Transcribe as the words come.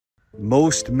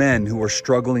Most men who are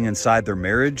struggling inside their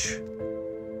marriage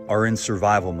are in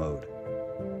survival mode.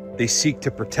 They seek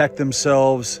to protect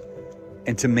themselves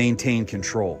and to maintain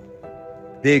control.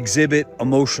 They exhibit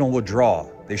emotional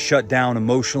withdrawal. They shut down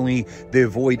emotionally. They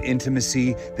avoid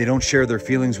intimacy. They don't share their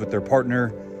feelings with their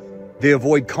partner. They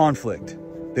avoid conflict.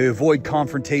 They avoid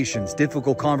confrontations,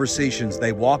 difficult conversations.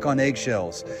 They walk on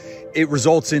eggshells. It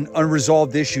results in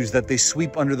unresolved issues that they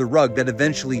sweep under the rug that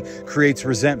eventually creates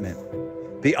resentment.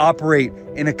 They operate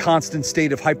in a constant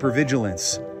state of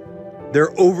hypervigilance.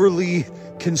 They're overly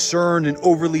concerned and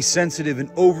overly sensitive and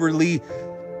overly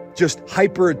just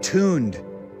hyper attuned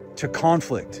to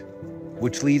conflict,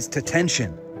 which leads to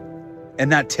tension.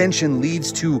 And that tension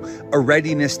leads to a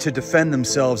readiness to defend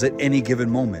themselves at any given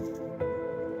moment.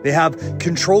 They have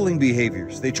controlling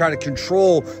behaviors. They try to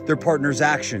control their partner's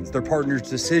actions, their partner's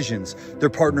decisions, their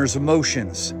partner's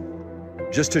emotions,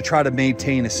 just to try to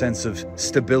maintain a sense of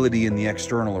stability in the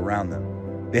external around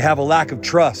them. They have a lack of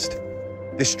trust.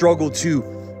 They struggle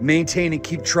to maintain and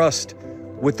keep trust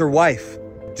with their wife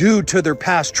due to their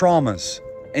past traumas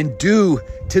and due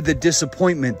to the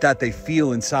disappointment that they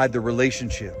feel inside the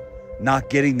relationship, not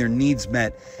getting their needs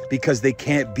met because they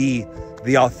can't be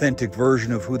the authentic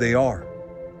version of who they are.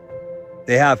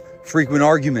 They have frequent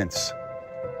arguments.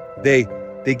 They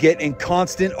get in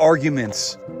constant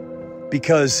arguments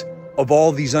because of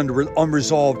all these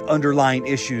unresolved underlying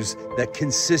issues that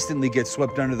consistently get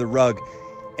swept under the rug,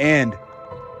 and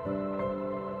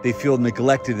they feel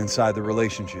neglected inside the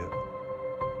relationship.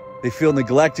 They feel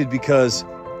neglected because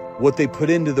what they put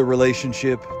into the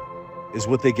relationship is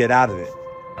what they get out of it.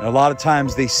 And a lot of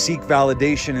times they seek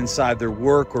validation inside their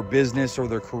work or business or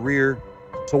their career.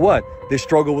 So what? They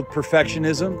struggle with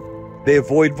perfectionism, they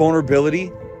avoid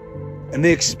vulnerability, and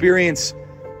they experience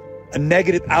a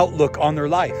negative outlook on their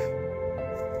life.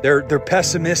 They're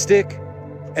pessimistic,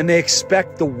 and they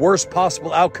expect the worst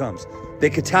possible outcomes.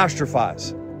 They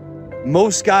catastrophize.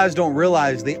 Most guys don't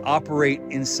realize they operate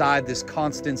inside this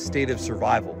constant state of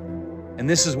survival. And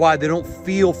this is why they don't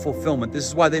feel fulfillment. This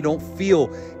is why they don't feel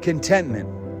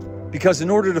contentment. Because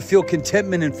in order to feel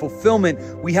contentment and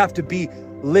fulfillment, we have to be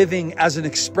living as an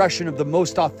expression of the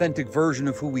most authentic version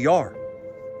of who we are.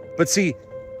 But see,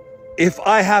 if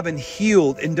I haven't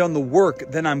healed and done the work,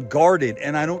 then I'm guarded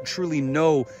and I don't truly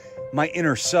know my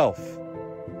inner self.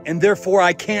 And therefore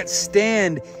I can't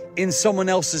stand in someone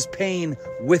else's pain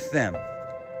with them.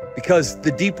 Because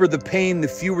the deeper the pain, the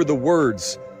fewer the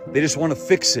words. They just want to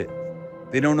fix it.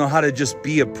 They don't know how to just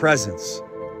be a presence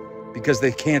because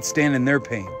they can't stand in their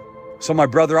pain. So my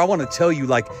brother, I want to tell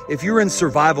you, if you're in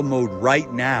survival mode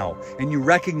right now and you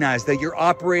recognize that you're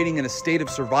operating in a state of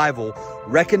survival,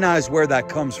 recognize where that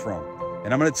comes from.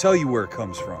 And I'm going to tell you where it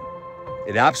comes from.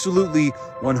 It absolutely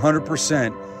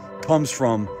 100% comes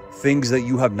from things that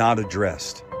you have not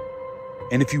addressed.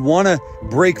 And if you want to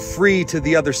break free to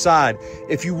the other side,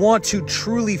 if you want to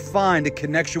truly find a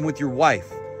connection with your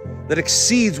wife that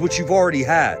exceeds what you've already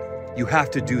had, you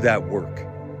have to do that work.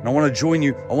 And I want to join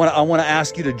you. I want to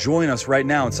ask you to join us right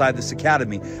now inside this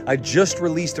academy. I just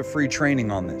released a free training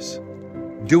on this.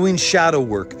 Doing shadow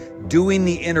work, doing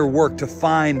the inner work to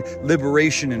find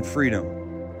liberation and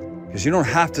freedom. Because you don't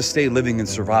have to stay living in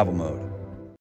survival mode.